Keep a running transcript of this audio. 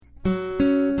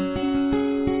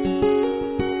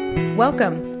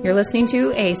Welcome. You're listening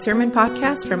to a sermon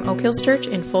podcast from Oak Hills Church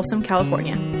in Folsom,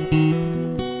 California.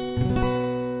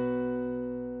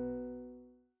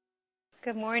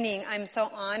 Good morning. I'm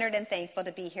so honored and thankful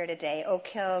to be here today. Oak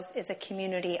Hills is a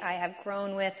community I have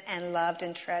grown with and loved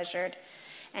and treasured,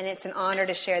 and it's an honor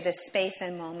to share this space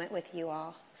and moment with you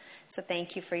all. So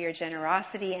thank you for your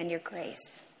generosity and your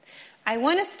grace. I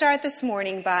want to start this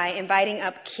morning by inviting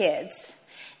up kids.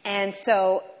 And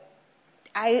so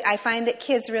I find that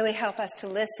kids really help us to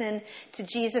listen to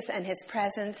Jesus and his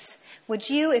presence. Would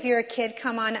you, if you're a kid,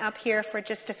 come on up here for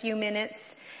just a few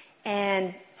minutes?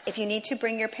 And if you need to,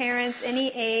 bring your parents,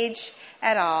 any age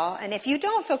at all. And if you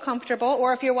don't feel comfortable,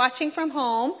 or if you're watching from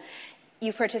home,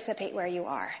 you participate where you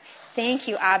are. Thank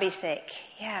you, Abhishek.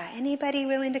 Yeah, anybody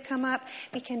willing to come up?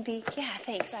 We can be,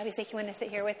 thanks. Abhishek, you want to sit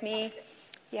here with me?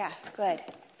 Yeah, good.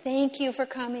 Thank you for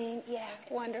coming. Yeah,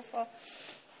 wonderful.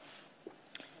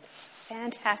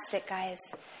 Fantastic, guys.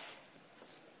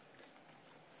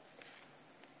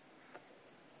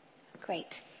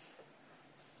 Great.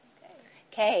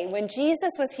 Okay, when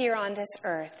Jesus was here on this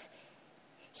earth,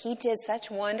 he did such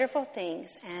wonderful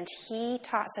things and he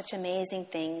taught such amazing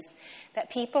things that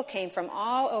people came from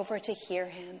all over to hear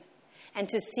him and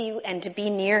to see and to be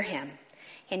near him.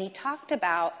 And he talked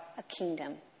about a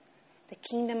kingdom, the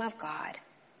kingdom of God.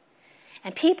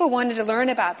 And people wanted to learn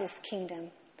about this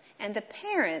kingdom. And the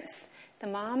parents, the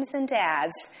moms and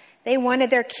dads, they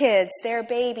wanted their kids, their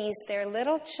babies, their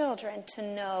little children to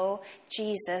know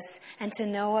Jesus and to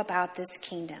know about this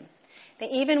kingdom. They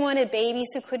even wanted babies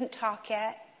who couldn't talk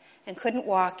yet and couldn't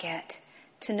walk yet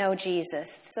to know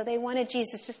Jesus. So they wanted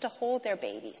Jesus just to hold their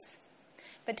babies.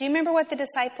 But do you remember what the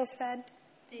disciples said?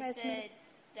 They said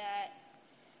that,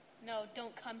 no,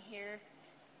 don't come here.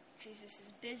 Jesus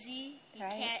is busy. He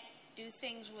can't do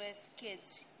things with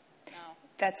kids. No.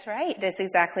 That's right. That's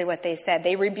exactly what they said.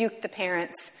 They rebuked the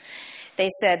parents. They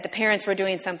said the parents were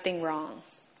doing something wrong.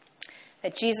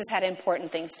 That Jesus had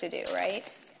important things to do,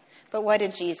 right? But what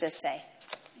did Jesus say?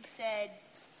 He said,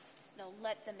 no,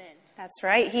 let them in. That's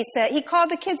right. He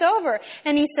called the kids over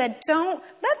and he said, don't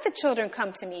let the children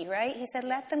come to me, right? He said,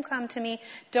 let them come to me.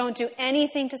 Don't do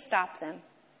anything to stop them.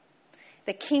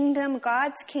 The kingdom,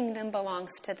 God's kingdom,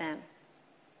 belongs to them.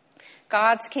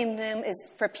 God's kingdom is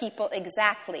for people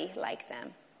exactly like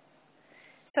them.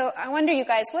 So I wonder, you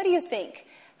guys, what do you think?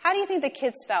 How do you think the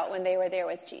kids felt when they were there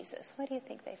with Jesus? What do you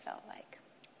think they felt like?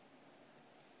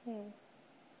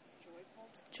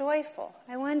 Joyful.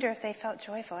 I wonder if they felt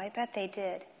joyful. I bet they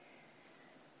did.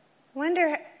 I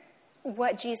wonder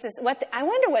what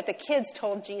the kids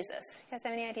told Jesus. You guys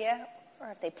have any idea?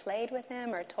 Or if they played with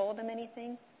him or told him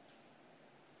anything?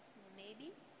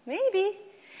 Maybe.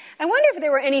 I wonder if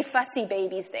there were any fussy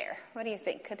babies there. What do you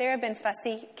think? Could there have been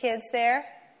fussy kids there?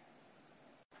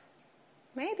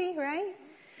 Maybe, right?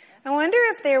 I wonder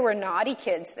if there were naughty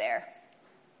kids there.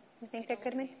 You think there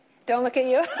could have been? Don't look at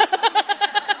you.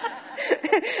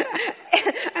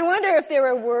 I wonder if there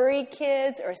were worried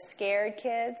kids or scared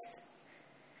kids.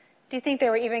 Do you think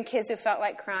there were even kids who felt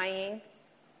like crying?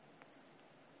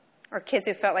 Or kids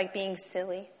who felt like being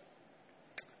silly?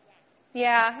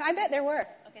 Yeah, I bet there were.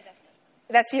 Okay, that's good.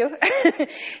 That's you?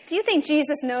 Do you think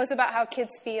Jesus knows about how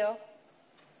kids feel?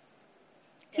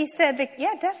 He said,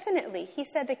 definitely. He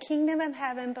said the kingdom of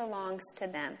heaven belongs to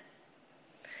them.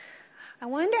 I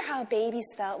wonder how babies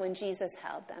felt when Jesus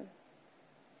held them.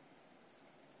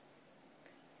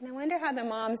 And I wonder how the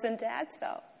moms and dads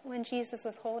felt when Jesus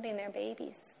was holding their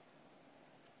babies.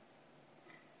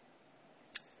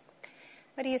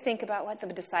 What do you think about what the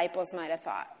disciples might have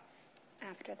thought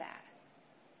after that?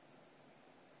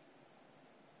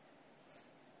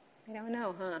 We don't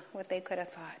know, what they could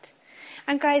have thought.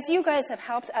 And guys, you guys have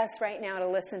helped us right now to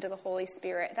listen to the Holy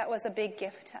Spirit. That was a big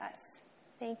gift to us.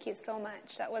 Thank you so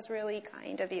much. That was really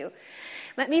kind of you.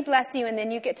 Let me bless you, and then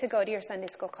you get to go to your Sunday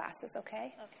school classes,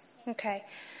 okay? Okay.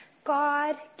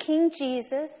 God, King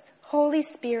Jesus, Holy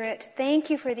Spirit, thank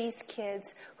you for these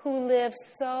kids who live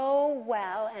so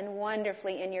well and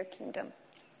wonderfully in your kingdom.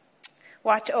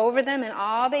 Watch over them in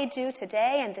all they do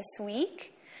today and this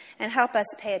week. And help us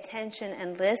pay attention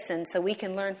and listen so we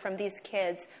can learn from these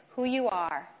kids who you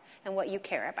are and what you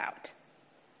care about.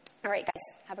 All right, guys,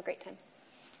 have a great time.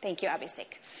 Thank you,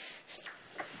 Abhishek.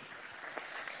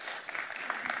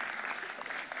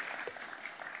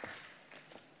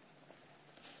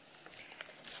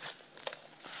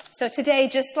 So today,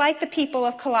 just like the people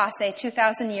of Colossae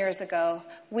 2,000 years ago,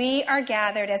 we are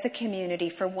gathered as a community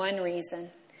for one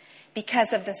reason,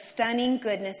 because of the stunning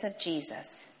goodness of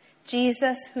Jesus.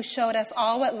 Jesus, who showed us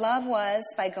all what love was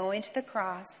by going to the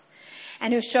cross,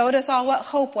 and who showed us all what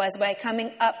hope was by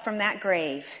coming up from that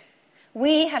grave.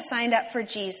 We have signed up for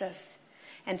Jesus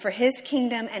and for his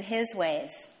kingdom and his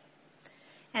ways.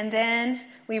 And then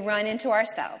we run into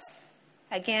ourselves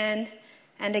again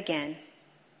and again.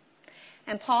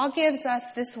 And Paul gives us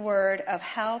this word of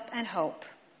help and hope.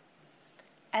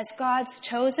 As God's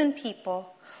chosen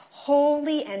people,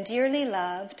 holy and dearly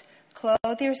loved,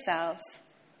 clothe yourselves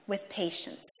with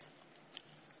patience.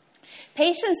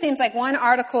 Patience seems like one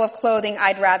article of clothing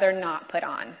I'd rather not put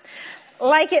on,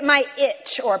 like it might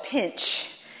itch or pinch.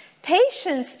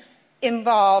 Patience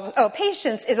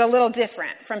is a little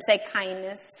different from, say,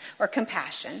 kindness or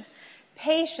compassion.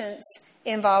 Patience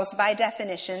involves, by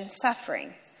definition,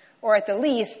 suffering, or at the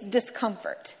least,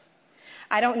 discomfort.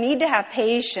 I don't need to have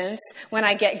patience when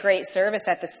I get great service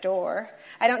at the store.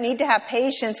 I don't need to have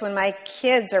patience when my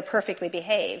kids are perfectly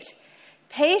behaved.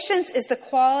 Patience is the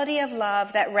quality of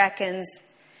love that reckons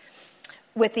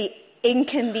with the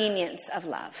inconvenience of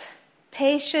love.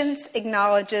 Patience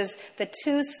acknowledges the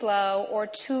too slow or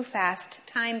too fast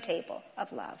timetable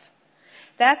of love.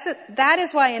 That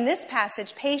is why in this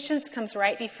passage, patience comes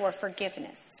right before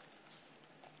forgiveness.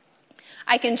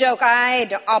 I can joke,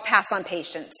 I'll pass on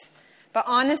patience. But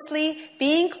honestly,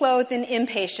 being clothed in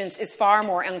impatience is far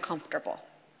more uncomfortable.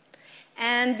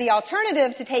 And the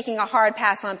alternative to taking a hard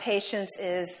pass on patience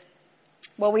is,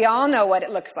 well, we all know what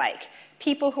it looks like.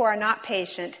 People who are not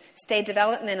patient stay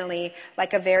developmentally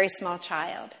like a very small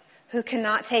child, who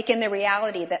cannot take in the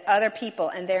reality that other people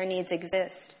and their needs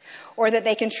exist, or that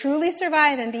they can truly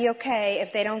survive and be okay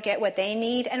if they don't get what they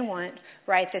need and want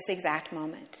right this exact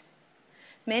moment.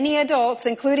 Many adults,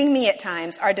 including me at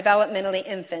times, are developmentally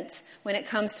infants when it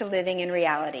comes to living in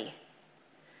reality.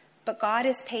 But God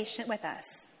is patient with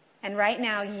us. And right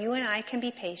now, you and I can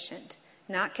be patient,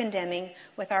 not condemning,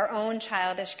 with our own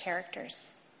childish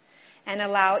characters, and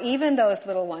allow even those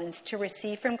little ones to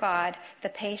receive from God the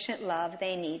patient love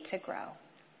they need to grow.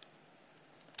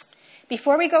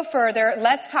 Before we go further,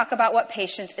 let's talk about what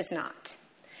patience is not.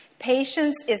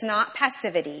 Patience is not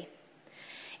passivity.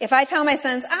 If I tell my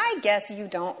sons, I guess you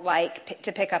don't like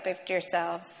to pick up after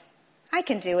yourselves, I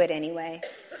can do it anyway.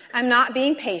 I'm not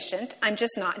being patient. I'm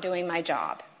just not doing my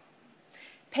job.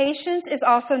 Patience is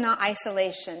also not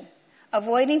isolation.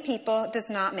 Avoiding people does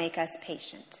not make us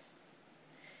patient.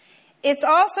 It's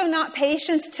also not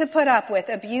patience to put up with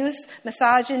abuse,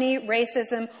 misogyny,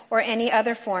 racism, or any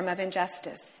other form of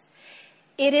injustice.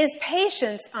 It is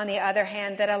patience, on the other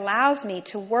hand, that allows me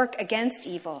to work against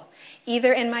evil,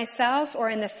 either in myself or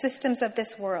in the systems of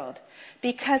this world,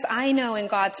 because I know in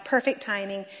God's perfect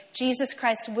timing, Jesus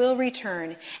Christ will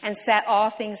return and set all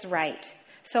things right.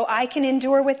 So I can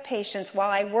endure with patience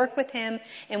while I work with him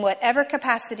in whatever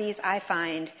capacities I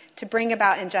find to bring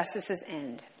about injustice's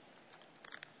end.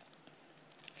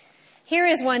 Here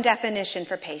is one definition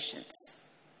for patience.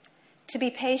 To be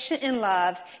patient in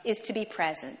love is to be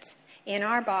present in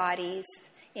our bodies,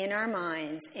 in our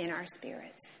minds, in our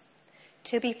spirits.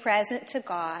 To be present to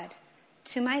God,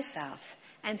 to myself,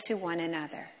 and to one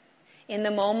another in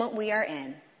the moment we are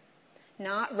in.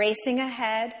 Not racing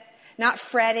ahead, not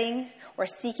fretting or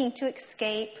seeking to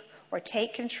escape or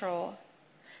take control,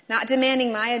 not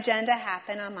demanding my agenda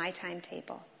happen on my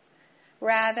timetable.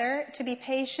 Rather, to be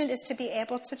patient is to be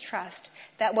able to trust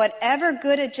that whatever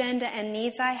good agenda and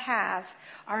needs I have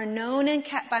are known and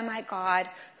kept by my God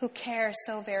who cares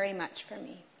so very much for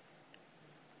me.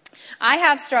 I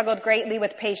have struggled greatly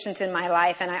with patience in my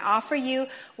life, and I offer you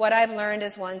what I've learned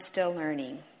as one still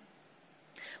learning.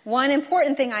 One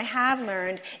important thing I have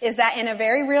learned is that in a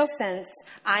very real sense,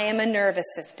 I am a nervous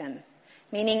system,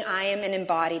 meaning I am an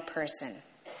embodied person.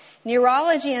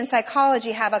 Neurology and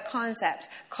psychology have a concept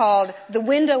called the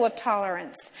window of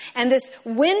tolerance. And this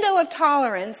window of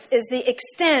tolerance is the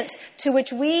extent to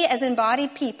which we as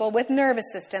embodied people with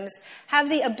nervous systems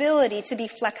have the ability to be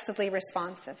flexibly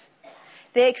responsive.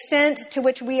 The extent to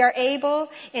which we are able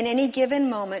in any given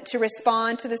moment to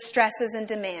respond to the stresses and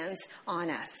demands on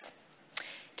us.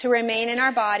 To remain in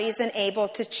our bodies and able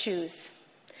to choose.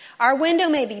 Our window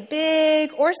may be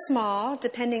big or small,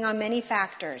 depending on many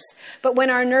factors. But when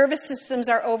our nervous systems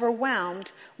are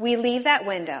overwhelmed, we leave that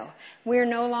window. We're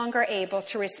no longer able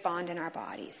to respond in our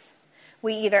bodies.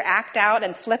 We either act out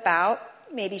and flip out,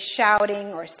 maybe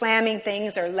shouting or slamming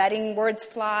things or letting words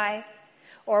fly,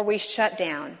 or we shut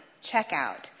down, check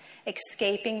out,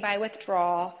 escaping by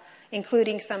withdrawal,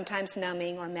 including sometimes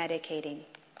numbing or medicating.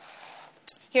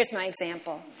 Here's my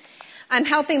example. I'm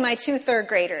helping my 2 third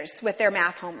graders with their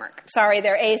math homework.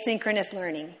 Their asynchronous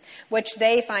learning, which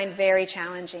they find very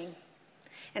challenging.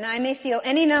 And I may feel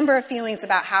any number of feelings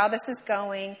about how this is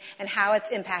going and how it's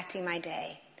impacting my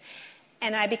day.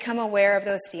 And I become aware of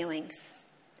those feelings.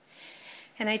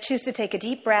 And I choose to take a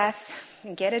deep breath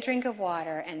and get a drink of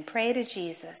water and pray to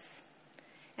Jesus.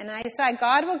 And I decide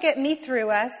God will get me through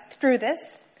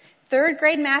this. 3rd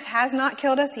grade math has not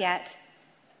killed us yet.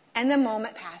 And the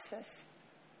moment passes.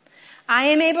 I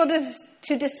am able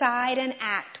to decide and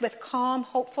act with calm,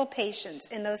 hopeful patience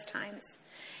in those times.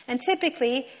 And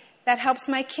typically, that helps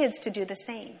my kids to do the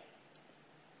same.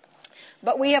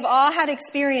 But we have all had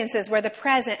experiences where the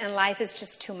present in life is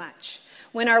just too much,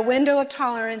 when our window of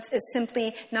tolerance is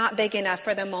simply not big enough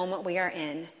for the moment we are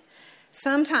in.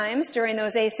 Sometimes, during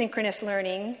those asynchronous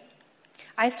learning,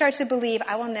 I start to believe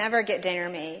I will never get dinner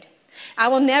made. I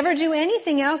will never do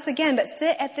anything else again but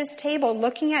sit at this table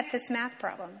looking at this math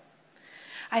problem.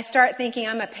 I start thinking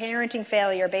I'm a parenting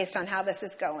failure based on how this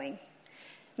is going.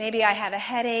 Maybe I have a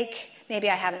headache. Maybe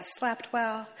I haven't slept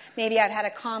well. Maybe I've had a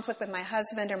conflict with my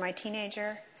husband or my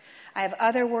teenager. I have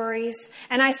other worries.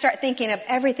 And I start thinking of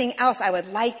everything else I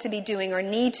would like to be doing or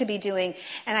need to be doing.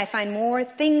 And I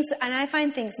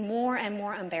find things more and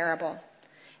more unbearable.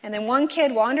 And then one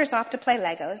kid wanders off to play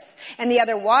Legos, and the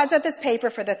other wads up his paper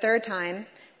for the 3rd time.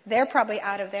 They're probably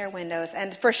out of their windows.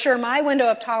 And for sure, my window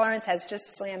of tolerance has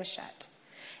just slammed shut.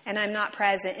 And I'm not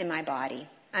present in my body.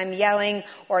 I'm yelling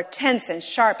or tense and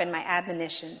sharp in my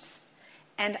admonitions.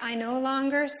 And I no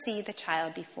longer see the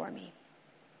child before me.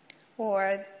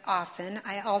 Or often,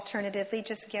 I alternatively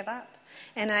just give up.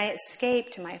 And I escape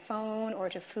to my phone or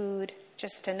to food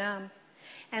just to numb.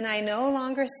 And I no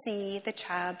longer see the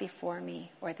child before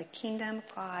me or the kingdom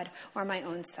of God or my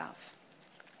own self.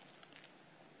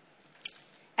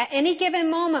 At any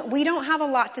given moment, we don't have a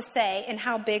lot to say in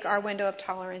how big our window of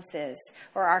tolerance is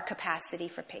or our capacity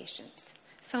for patience.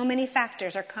 So many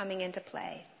factors are coming into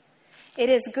play. It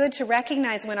is good to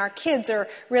recognize when our kids or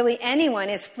really anyone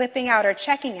is flipping out or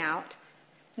checking out.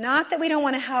 Not that we don't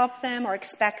want to help them or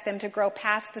expect them to grow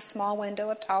past the small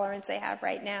window of tolerance they have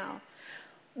right now.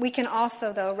 We can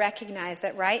also, though, recognize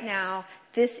that right now,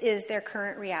 this is their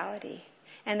current reality.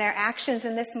 And their actions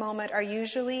in this moment are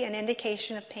usually an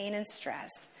indication of pain and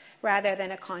stress, rather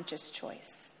than a conscious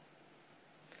choice.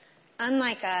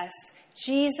 Unlike us,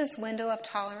 Jesus' window of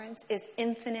tolerance is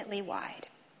infinitely wide.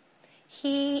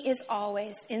 He is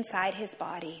always inside his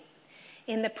body,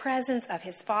 in the presence of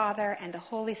his Father and the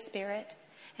Holy Spirit,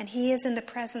 and he is in the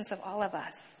presence of all of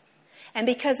us. And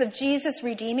because of Jesus'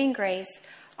 redeeming grace,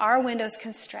 our windows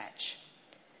can stretch.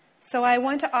 So I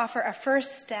want to offer a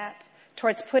first step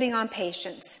towards putting on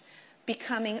patience,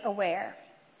 becoming aware.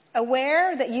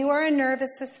 Aware that you are a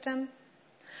nervous system,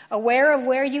 aware of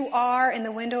where you are in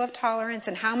the window of tolerance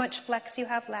and how much flex you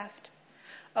have left,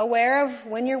 aware of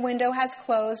when your window has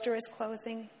closed or is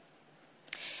closing.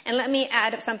 And let me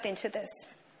add something to this.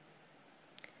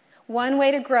 One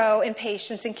way to grow in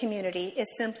patience and community is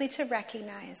simply to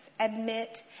recognize,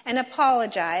 admit, and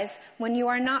apologize when you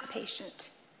are not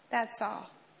patient. That's all.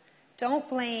 Don't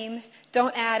blame,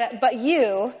 don't add up, but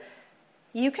you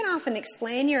can often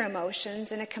explain your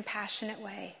emotions in a compassionate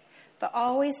way, but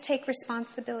always take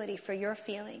responsibility for your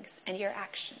feelings and your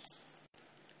actions.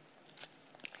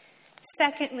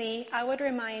 Secondly, I would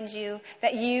remind you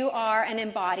that you are an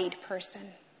embodied person.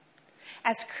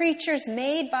 As creatures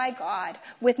made by God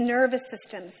with nervous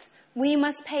systems, we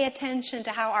must pay attention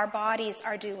to how our bodies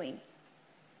are doing.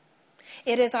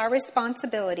 It is our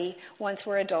responsibility, once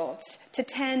we're adults, to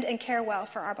tend and care well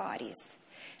for our bodies.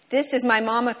 This is my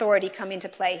mom authority coming to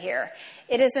play here.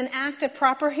 It is an act of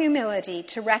proper humility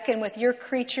to reckon with your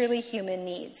creaturely human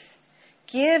needs.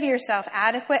 Give yourself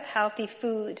adequate, healthy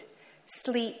food,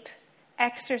 sleep,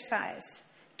 exercise.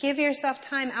 Give yourself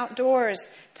time outdoors,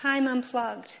 time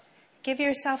unplugged. Give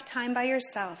yourself time by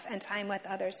yourself and time with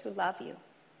others who love you.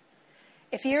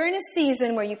 If you're in a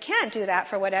season where you can't do that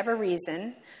for whatever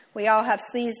reason, we all have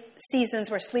seasons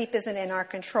where sleep isn't in our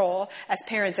control, as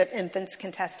parents of infants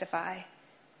can testify.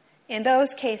 In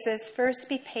those cases, first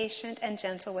be patient and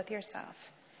gentle with yourself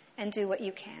and do what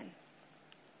you can.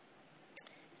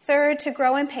 Third, to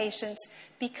grow in patience,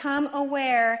 become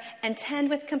aware and tend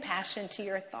with compassion to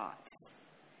your thoughts.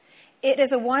 It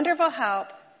is a wonderful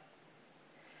help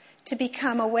to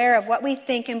become aware of what we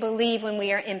think and believe when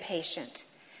we are impatient.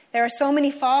 There are so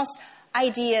many false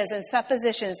ideas and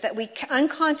suppositions that we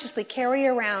unconsciously carry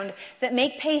around that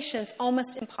make patience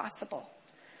almost impossible.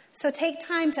 So take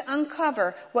time to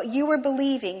uncover what you were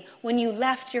believing when you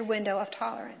left your window of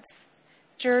tolerance.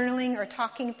 Journaling or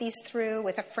talking these through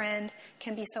with a friend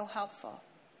can be so helpful.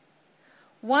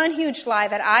 One huge lie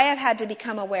that I have had to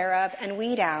become aware of and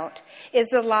weed out is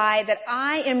the lie that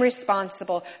I am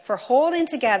responsible for holding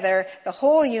together the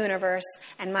whole universe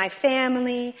and my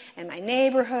family and my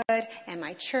neighborhood and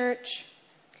my church.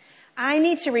 I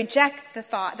need to reject the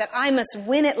thought that I must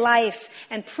win at life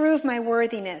and prove my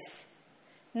worthiness.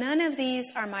 None of these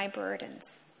are my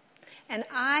burdens. And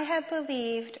I have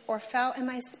believed or felt in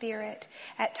my spirit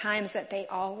at times that they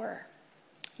all were.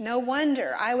 No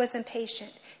wonder I was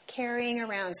impatient, carrying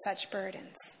around such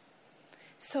burdens.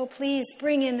 So please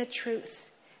bring in the truth.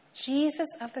 Jesus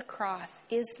of the cross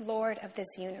is Lord of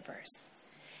this universe.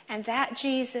 And that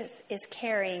Jesus is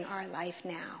carrying our life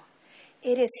now.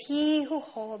 It is he who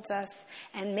holds us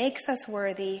and makes us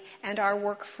worthy and our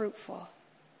work fruitful.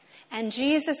 And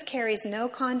Jesus carries no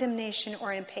condemnation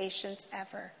or impatience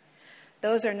ever.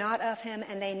 Those are not of him,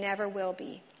 and they never will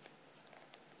be.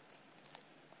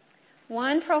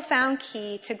 One profound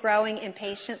key to growing in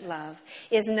patient love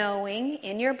is knowing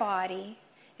in your body,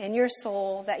 in your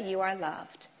soul, that you are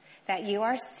loved, that you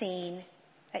are seen,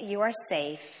 that you are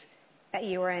safe, that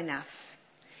you are enough.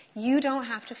 You don't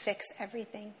have to fix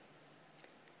everything,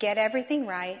 get everything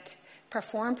right,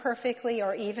 perform perfectly,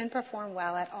 or even perform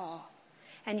well at all.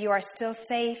 And you are still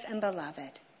safe and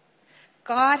beloved.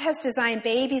 God has designed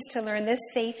babies to learn this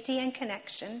safety and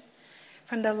connection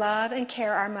from the love and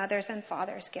care our mothers and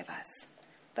fathers give us.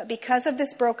 But because of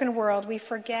this broken world, we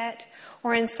forget,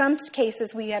 or in some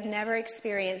cases, we have never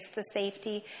experienced the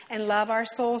safety and love our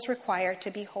souls require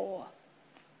to be whole.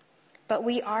 But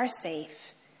we are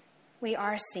safe. We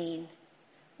are seen.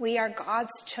 We are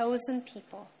God's chosen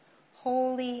people,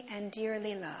 holy and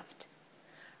dearly loved.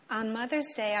 On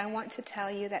Mother's Day, I want to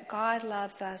tell you that God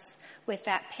loves us with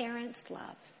that parent's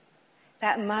love,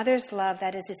 that mother's love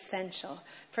that is essential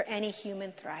for any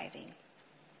human thriving.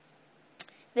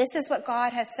 This is what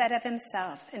God has said of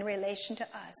himself in relation to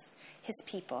us, his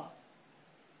people.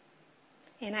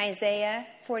 In Isaiah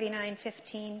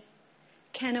 49:15,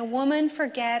 can a woman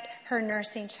forget her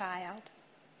nursing child?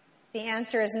 The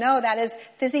answer is no, that is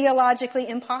physiologically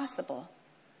impossible.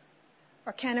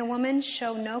 Or can a woman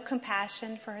show no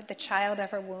compassion for the child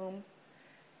of her womb?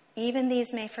 Even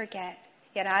these may forget,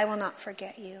 yet I will not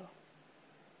forget you.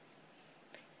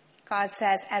 God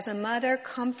says, as a mother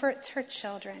comforts her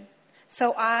children,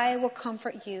 so I will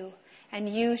comfort you, and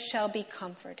you shall be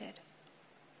comforted.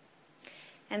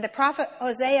 And the prophet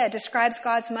Hosea describes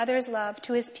God's mother's love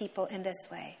to his people in this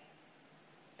way.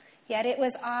 Yet it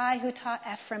was I who taught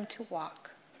Ephraim to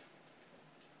walk.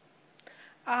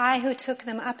 I who took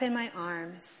them up in my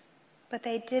arms, but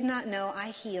they did not know I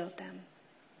healed them.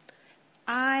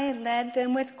 I led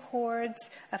them with cords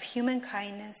of human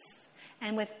kindness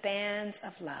and with bands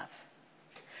of love.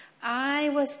 I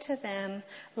was to them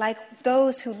like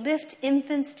those who lift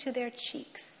infants to their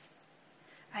cheeks.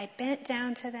 I bent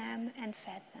down to them and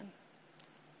fed them.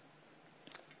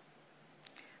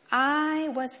 I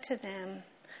was to them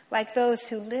like those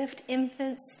who lift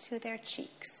infants to their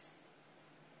cheeks.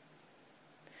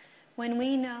 When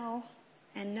we know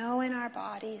and know in our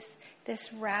bodies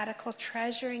this radical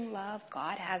treasuring love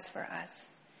God has for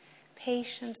us,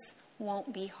 patience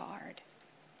won't be hard.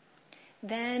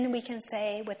 Then we can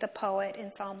say with the poet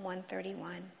in Psalm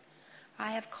 131,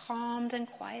 I have calmed and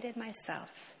quieted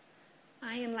myself.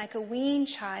 I am like a weaned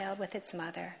child with its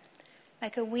mother.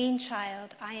 Like a weaned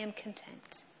child, I am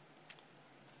content.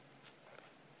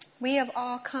 We have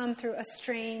all come through a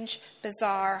strange,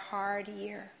 bizarre, hard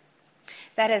year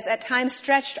that has at times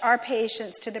stretched our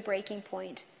patience to the breaking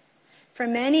point. For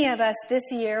many of us, this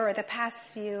year or the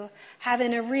past few have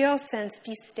in a real sense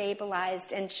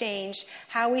destabilized and changed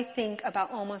how we think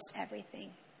about almost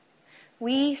everything.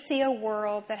 We see a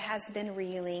world that has been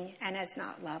reeling and has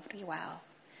not loved well.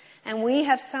 And we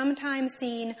have sometimes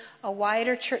seen a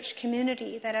wider church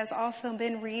community that has also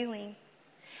been reeling.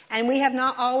 And we have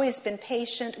not always been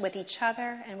patient with each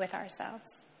other and with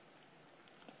ourselves.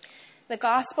 The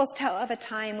Gospels tell of a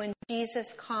time when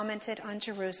Jesus commented on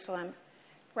Jerusalem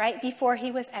right before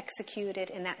he was executed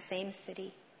in that same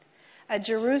city. A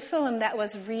Jerusalem that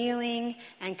was reeling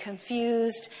and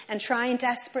confused and trying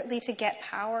desperately to get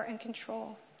power and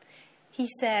control. He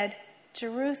said,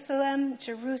 Jerusalem,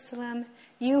 Jerusalem,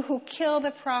 you who kill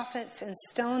the prophets and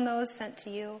stone those sent to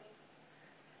you,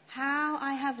 how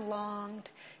I have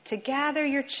longed to gather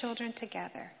your children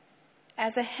together,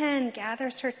 as a hen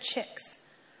gathers her chicks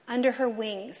under her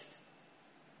wings,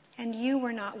 and you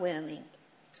were not willing.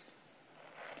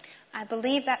 I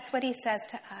believe that's what he says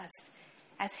to us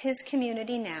as his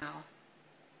community now,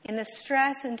 in the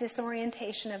stress and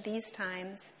disorientation of these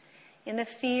times, in the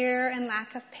fear and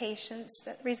lack of patience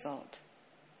that result.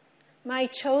 My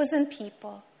chosen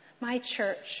people, my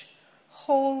church,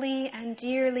 holy and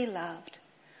dearly loved,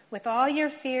 with all your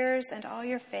fears and all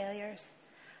your failures,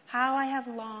 how I have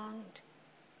longed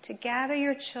to gather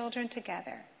your children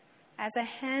together as a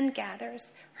hen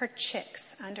gathers her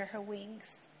chicks under her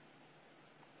wings.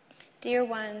 Dear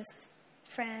ones,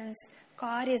 friends,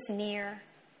 God is near.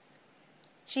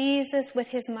 Jesus, with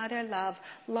his mother love,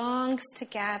 longs to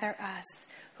gather us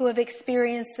who have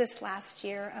experienced this last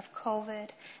year of COVID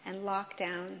and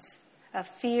lockdowns, of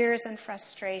fears and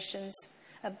frustrations,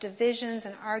 of divisions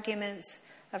and arguments,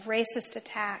 of racist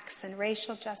attacks and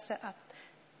racial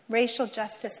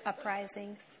justice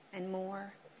uprisings, and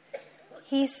more.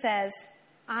 He says,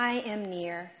 I am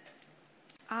near.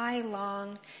 I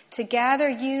long to gather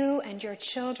you and your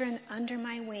children under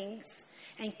my wings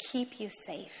and keep you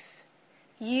safe.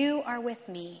 You are with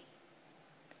me.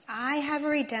 I have a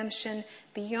redemption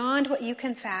beyond what you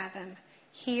can fathom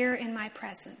here in my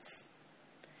presence.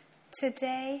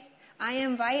 Today, I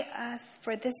invite us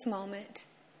for this moment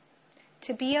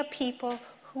to be a people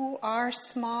who are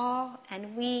small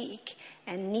and weak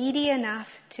and needy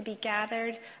enough to be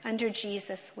gathered under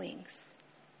Jesus' wings.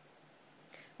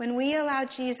 When we allow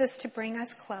Jesus to bring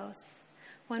us close,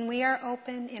 when we are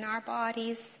open in our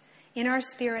bodies, in our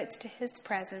spirits to his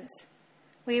presence,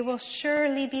 we will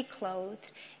surely be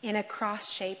clothed in a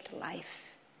cross-shaped life,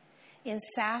 in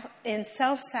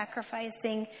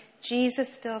self-sacrificing,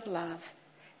 Jesus-filled love.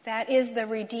 That is the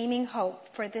redeeming hope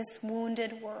for this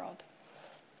wounded world.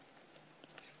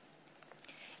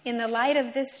 In the light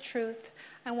of this truth,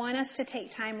 I want us to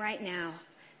take time right now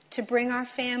to bring our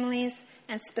families,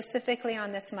 and specifically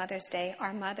on this Mother's Day,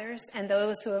 our mothers and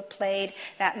those who have played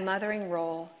that mothering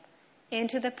role,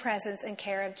 into the presence and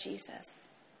care of Jesus.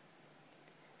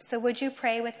 So would you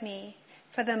pray with me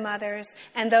for the mothers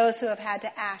and those who have had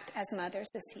to act as mothers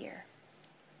this year?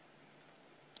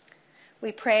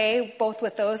 We pray both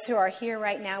with those who are here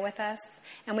right now with us,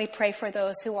 and we pray for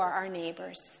those who are our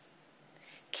neighbors.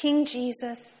 King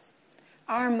Jesus,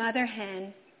 our mother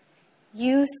hen,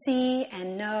 you see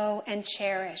and know and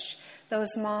cherish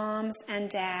those moms and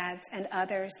dads and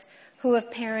others who have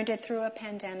parented through a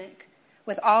pandemic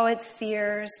with all its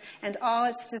fears and all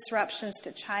its disruptions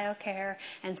to childcare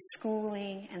and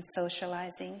schooling and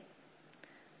socializing.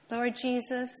 Lord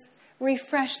Jesus,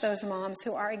 refresh those moms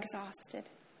who are exhausted.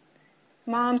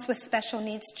 Moms with special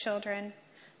needs children,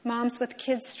 moms with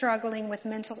kids struggling with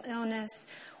mental illness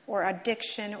or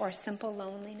addiction or simple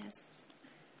loneliness.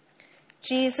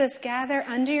 Jesus, gather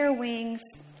under your wings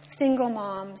single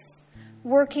moms,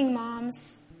 working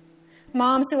moms,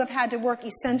 moms who have had to work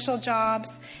essential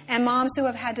jobs, and moms who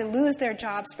have had to lose their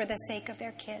jobs for the sake of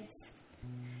their kids.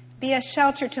 Be a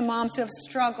shelter to moms who have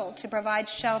struggled to provide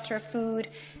shelter, food,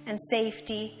 and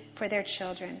safety for their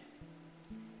children.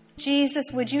 Jesus,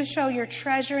 would you show your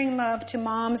treasuring love to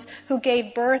moms who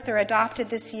gave birth or adopted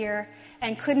this year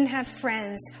and couldn't have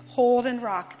friends hold and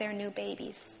rock their new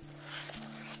babies.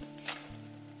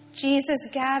 Jesus,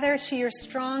 gather to your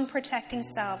strong protecting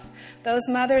self those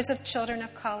mothers of children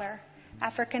of color,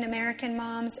 African American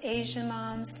moms, Asian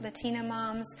moms, Latina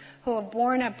moms, who have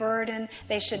borne a burden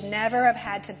they should never have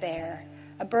had to bear,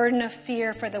 a burden of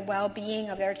fear for the well-being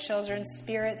of their children's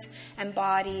spirits and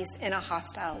bodies in a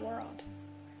hostile world.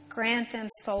 Grant them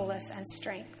solace and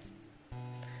strength.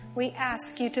 We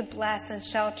ask you to bless and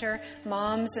shelter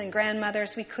moms and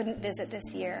grandmothers we couldn't visit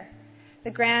this year,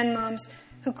 the grandmoms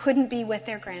who couldn't be with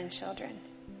their grandchildren.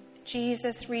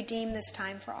 Jesus, redeem this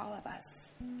time for all of us.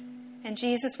 And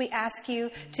Jesus, we ask you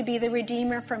to be the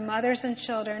redeemer for mothers and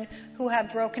children who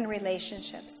have broken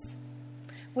relationships.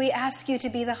 We ask you to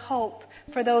be the hope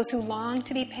for those who long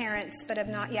to be parents but have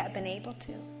not yet been able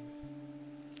to.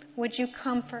 Would you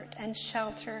comfort and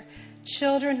shelter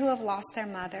children who have lost their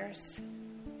mothers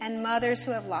and mothers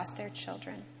who have lost their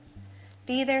children?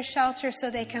 Be their shelter so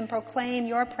they can proclaim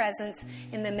your presence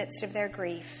in the midst of their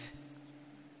grief.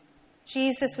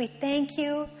 Jesus, we thank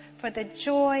you for the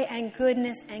joy and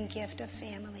goodness and gift of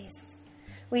families.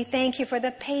 We thank you for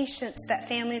the patience that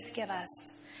families give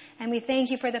us. And we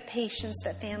thank you for the patience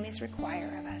that families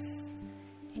require of us.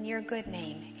 In your good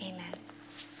name, amen.